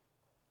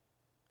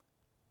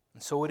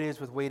 And so it is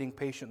with waiting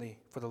patiently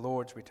for the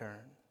Lord's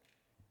return.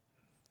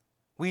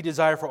 We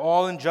desire for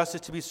all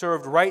injustice to be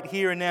served right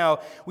here and now.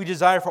 We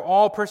desire for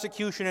all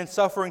persecution and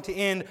suffering to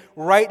end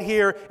right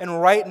here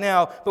and right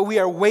now. But we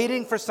are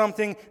waiting for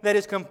something that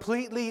is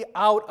completely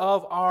out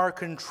of our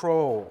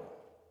control.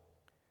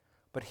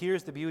 But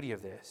here's the beauty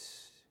of this.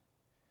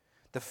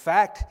 The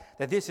fact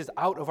that this is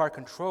out of our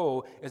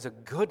control is a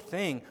good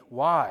thing.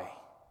 Why?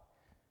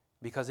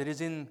 Because it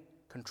is in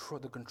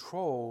the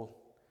control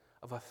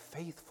of a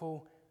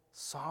faithful,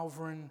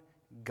 sovereign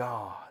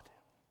God.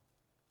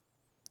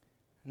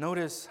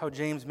 Notice how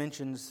James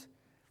mentions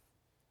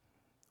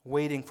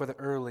waiting for the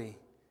early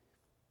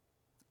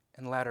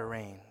and latter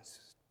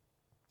rains.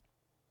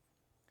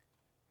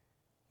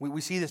 We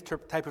see this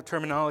type of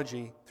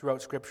terminology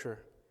throughout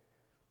Scripture.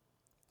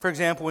 For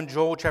example, in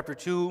Joel chapter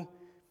 2,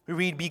 we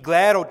read, "Be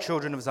glad, O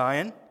children of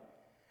Zion,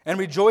 and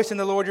rejoice in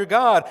the Lord your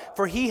God,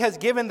 for he has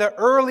given the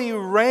early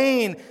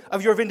rain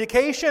of your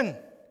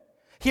vindication.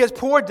 He has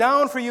poured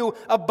down for you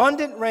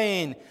abundant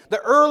rain, the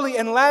early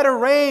and latter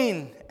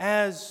rain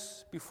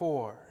as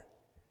before.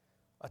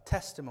 A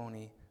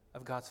testimony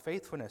of God's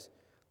faithfulness.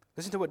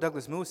 Listen to what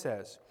Douglas Moo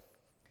says.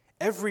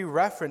 Every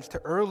reference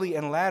to early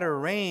and latter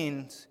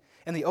rains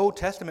in the Old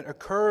Testament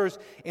occurs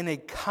in a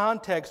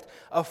context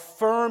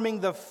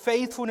affirming the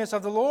faithfulness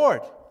of the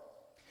Lord.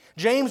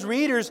 James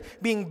readers,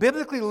 being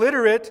biblically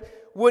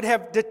literate, would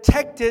have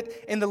detected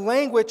in the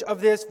language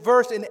of this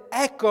verse an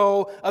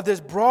echo of this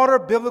broader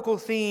biblical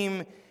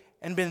theme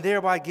and been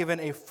thereby given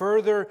a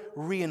further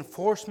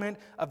reinforcement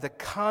of the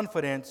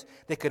confidence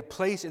they could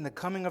place in the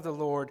coming of the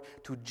Lord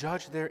to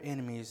judge their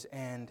enemies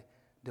and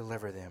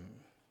deliver them.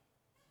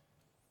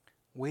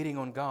 Waiting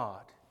on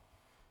God,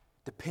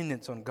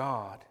 dependence on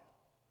God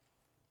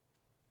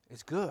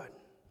is good.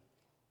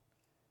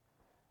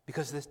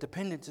 Because this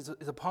dependence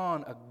is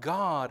upon a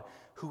God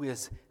who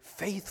is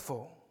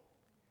faithful.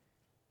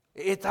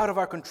 It's out of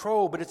our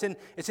control, but it's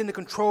in the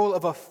control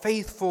of a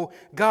faithful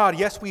God.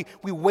 Yes, we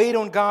wait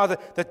on God.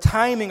 The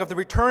timing of the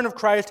return of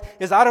Christ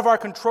is out of our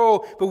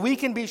control, but we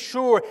can be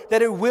sure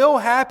that it will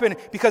happen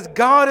because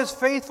God is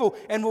faithful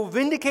and will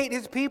vindicate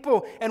His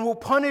people and will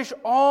punish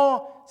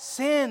all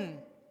sin.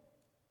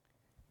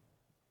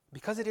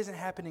 Because it isn't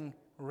happening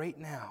right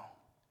now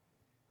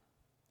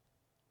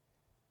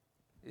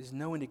is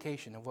no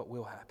indication of what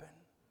will happen.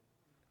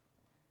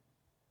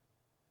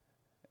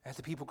 As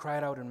the people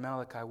cried out in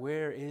Malachi,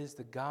 where is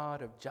the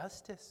God of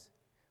justice?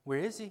 Where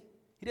is He?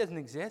 He doesn't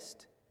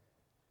exist.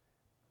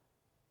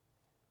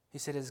 He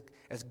said,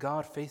 as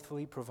God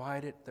faithfully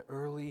provided the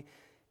early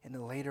and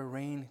the later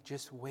rain,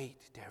 just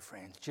wait, dear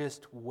friends,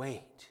 just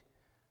wait.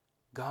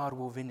 God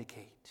will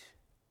vindicate.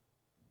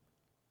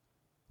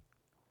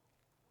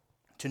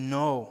 To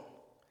know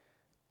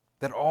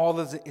that all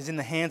is in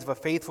the hands of a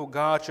faithful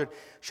God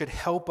should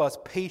help us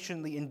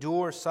patiently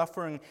endure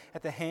suffering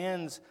at the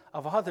hands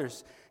of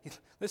others.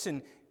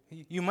 Listen,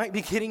 you might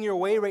be getting your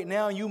way right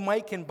now. You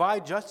might can buy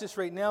justice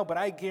right now, but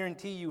I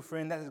guarantee you,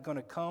 friend, that is going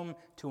to come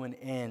to an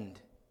end.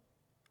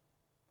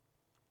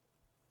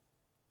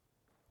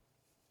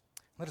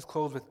 Let us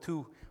close with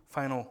two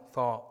final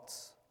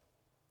thoughts.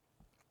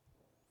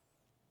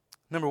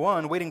 Number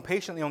one, waiting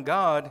patiently on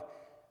God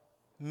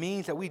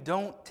means that we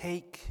don't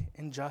take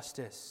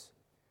injustice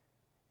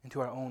into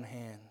our own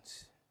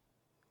hands.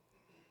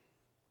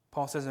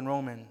 Paul says in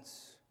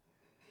Romans,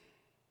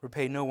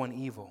 repay no one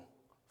evil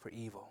for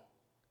evil.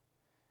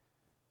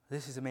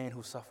 This is a man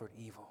who suffered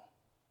evil.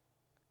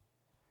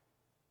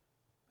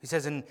 He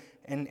says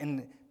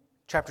in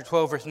chapter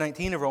 12, verse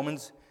 19 of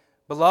Romans,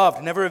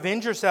 beloved, never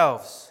avenge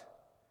yourselves,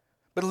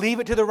 but leave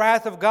it to the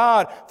wrath of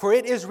God, for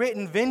it is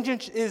written,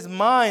 vengeance is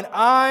mine,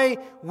 I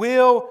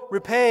will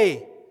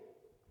repay,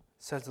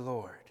 says the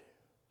Lord.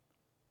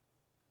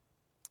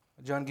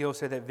 John Gill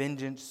said that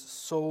vengeance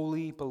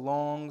solely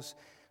belongs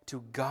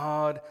to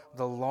God,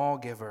 the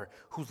lawgiver,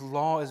 whose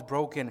law is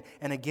broken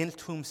and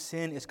against whom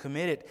sin is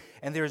committed.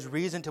 And there is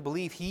reason to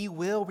believe He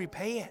will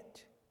repay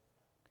it.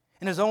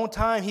 In His own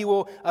time, He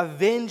will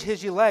avenge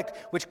His elect,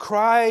 which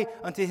cry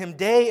unto Him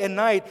day and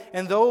night,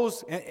 and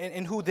those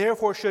and who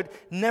therefore should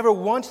never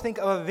once think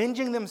of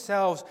avenging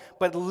themselves,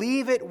 but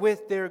leave it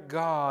with their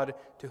God,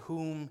 to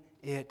whom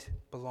it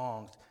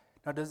belongs.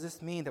 Now, does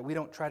this mean that we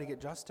don't try to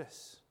get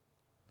justice?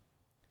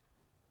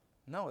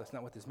 No, that's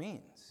not what this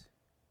means.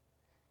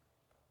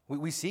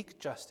 We seek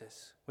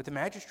justice with the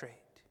magistrate.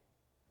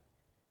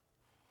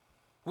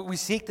 We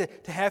seek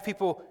to have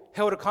people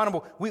held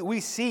accountable.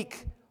 We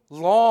seek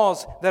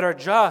laws that are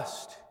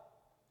just.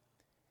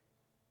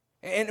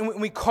 And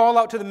we call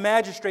out to the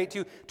magistrate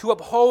to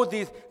uphold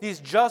these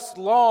just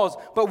laws,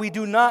 but we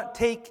do not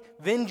take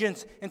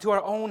vengeance into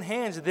our own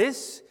hands.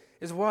 This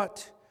is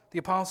what the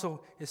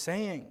apostle is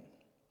saying.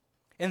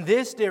 And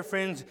this, dear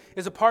friends,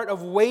 is a part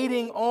of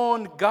waiting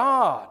on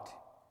God.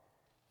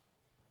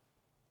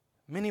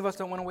 Many of us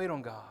don't want to wait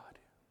on God.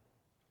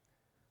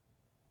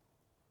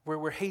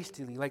 We're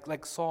hastily,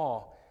 like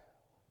Saul.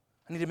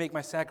 I need to make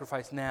my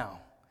sacrifice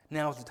now.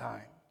 Now's the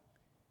time.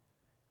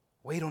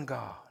 Wait on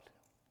God.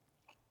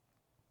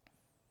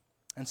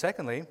 And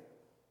secondly,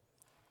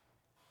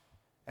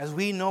 as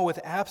we know with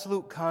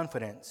absolute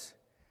confidence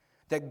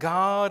that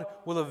God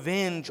will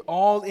avenge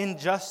all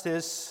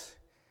injustice,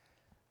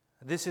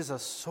 this is a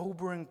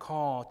sobering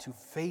call to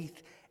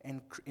faith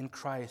in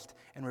Christ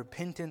and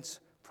repentance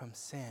from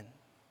sin.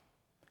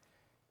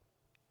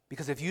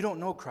 Because if you don't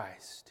know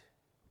Christ,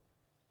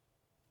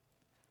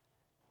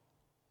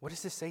 what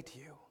does this say to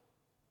you?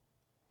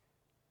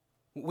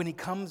 When He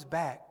comes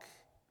back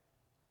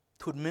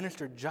to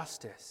administer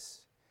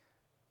justice,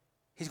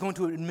 He's going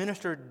to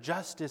administer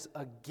justice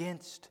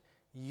against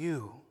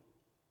you.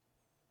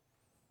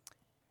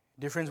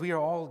 Dear friends, we are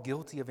all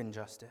guilty of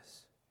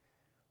injustice.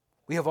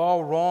 We have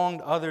all wronged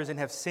others and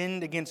have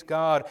sinned against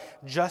God.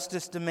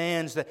 Justice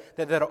demands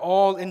that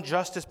all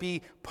injustice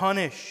be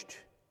punished.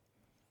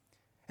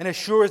 And as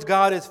sure as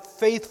God is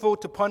faithful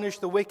to punish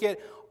the wicked,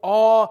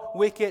 all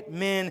wicked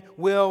men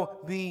will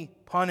be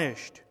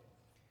punished.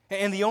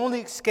 And the only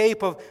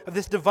escape of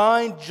this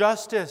divine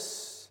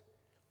justice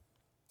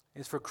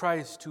is for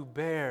Christ to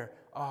bear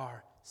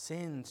our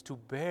sins, to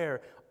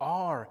bear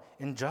our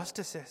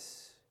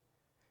injustices.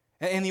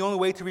 And the only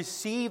way to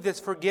receive this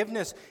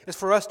forgiveness is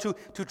for us to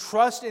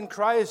trust in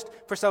Christ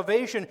for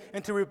salvation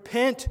and to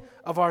repent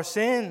of our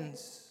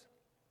sins.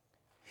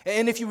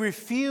 And if you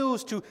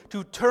refuse to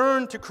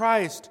turn to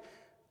Christ,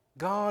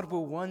 God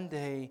will one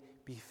day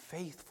be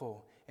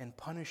faithful in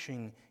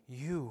punishing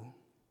you.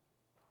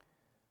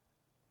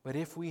 But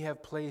if we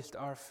have placed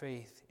our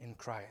faith in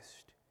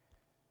Christ,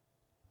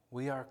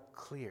 we are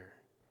clear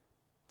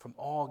from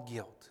all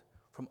guilt,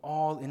 from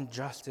all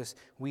injustice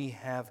we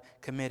have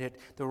committed.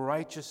 The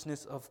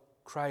righteousness of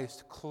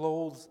Christ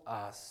clothes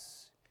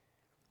us.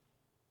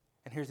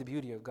 And here's the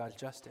beauty of God's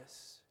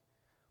justice.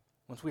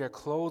 Once we are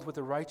clothed with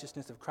the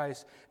righteousness of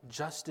Christ,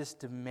 justice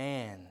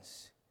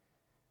demands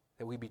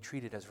that we be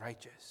treated as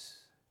righteous,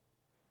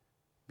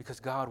 because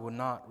God will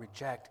not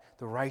reject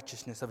the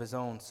righteousness of His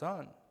own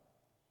Son.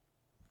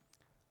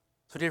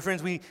 So, dear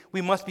friends, we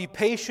must be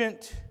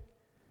patient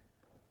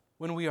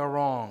when we are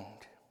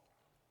wronged.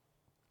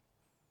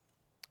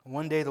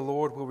 One day the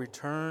Lord will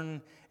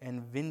return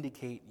and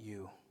vindicate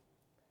you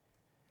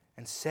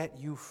and set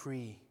you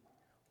free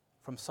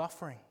from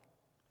suffering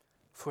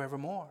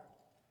forevermore.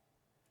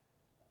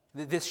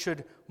 This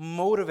should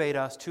motivate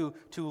us to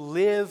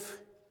live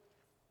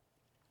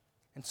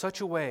in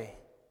such a way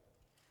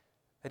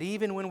that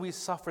even when we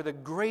suffer the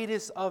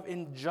greatest of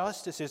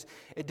injustices,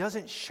 it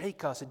doesn't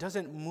shake us, it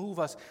doesn't move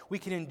us. We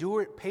can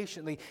endure it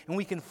patiently, and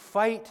we can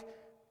fight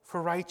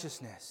for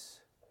righteousness.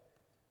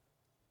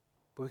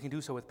 But we can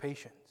do so with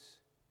patience,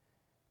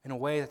 in a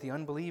way that the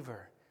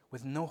unbeliever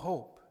with no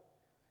hope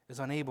is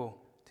unable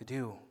to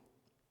do.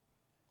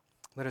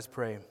 Let us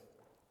pray.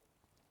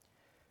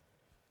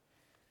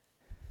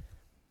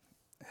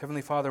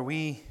 Heavenly Father,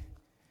 we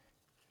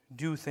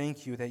do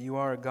thank you that you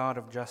are a God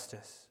of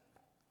justice.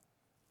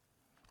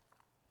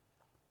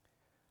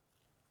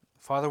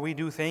 Father, we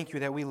do thank you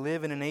that we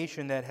live in a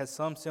nation that has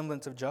some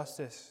semblance of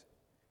justice.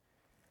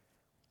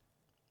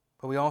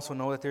 But we also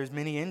know that there's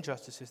many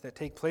injustices that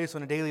take place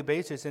on a daily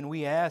basis, and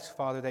we ask,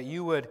 Father, that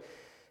you would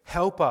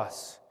help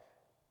us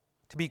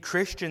to be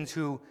Christians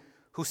who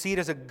see it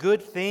as a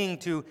good thing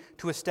to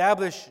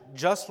establish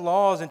just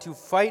laws and to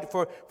fight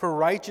for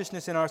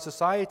righteousness in our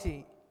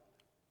society.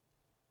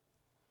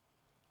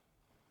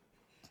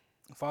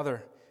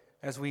 Father,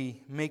 as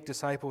we make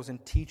disciples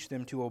and teach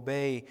them to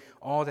obey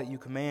all that you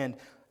command,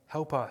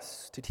 help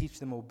us to teach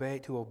them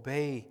to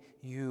obey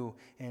you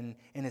in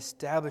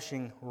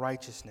establishing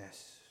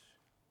righteousness.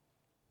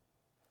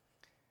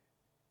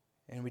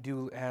 And we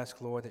do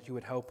ask, Lord, that you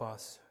would help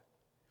us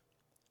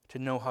to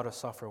know how to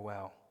suffer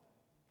well.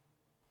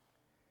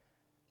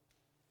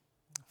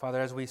 Father,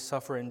 as we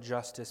suffer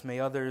injustice, may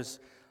others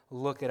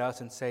look at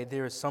us and say,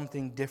 there is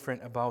something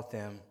different about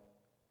them.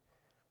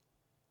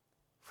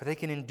 For they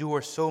can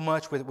endure so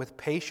much with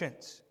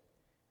patience.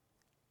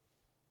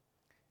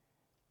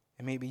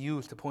 And may it be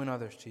used to point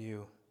others to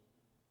you.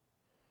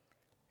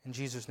 In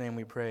Jesus' name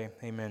we pray.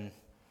 Amen.